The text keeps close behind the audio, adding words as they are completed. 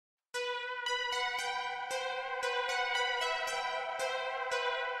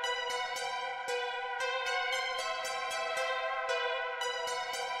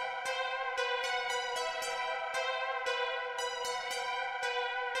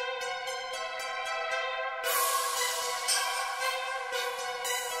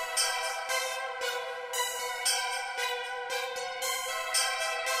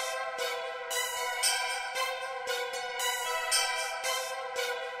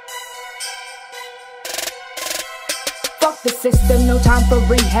Fuck the system, no time for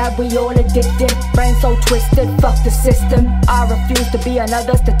rehab, we all addicted. Brain so twisted, fuck the system. I refuse to be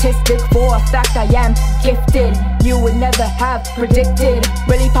another statistic. For a fact I am gifted, you would never have predicted.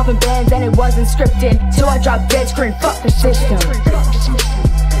 Really popping bands and it wasn't scripted. Till I drop dead screen, fuck the system.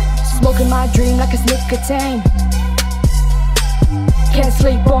 Smoking my dream like it's nicotine. Can't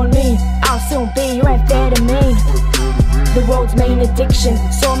sleep on me, I'll soon be your amphetamine. The world's main addiction,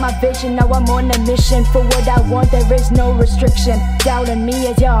 saw my vision, now I'm on a mission. For what I want there is no restriction. Doubting me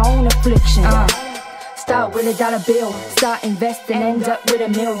is your own affliction. Start with $1 bill, start investing, end up with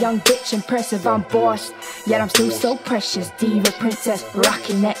 $1 million. Young bitch impressive, I'm boss, yet I'm still so precious. Diva princess,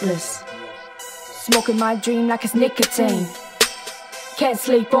 rocky necklace. Smoking my dream like it's nicotine. Can't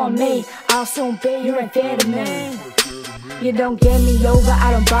sleep on me, I'll soon be your amphetamine. You don't get me over,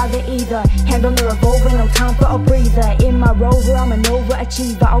 I don't bother either. Hand on the revolver, no time for a breather. In my rover, I'm an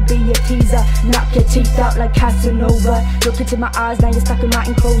overachiever. I'll be a teaser, knock your teeth out like Casanova. Look into my eyes, now you're stuck in my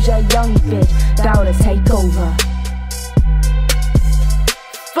enclosure. Young bitch, bout to take over.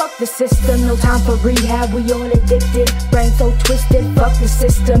 Fuck the system, no time for rehab, we all addicted. Brain so twisted, fuck the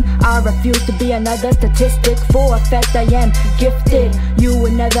system. I refuse to be another statistic. For a fact I am gifted, you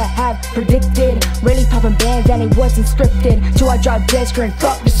would never have predicted. Really popping bands and it wasn't scripted. Till I drop dead screen,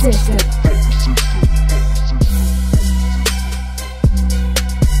 fuck the system.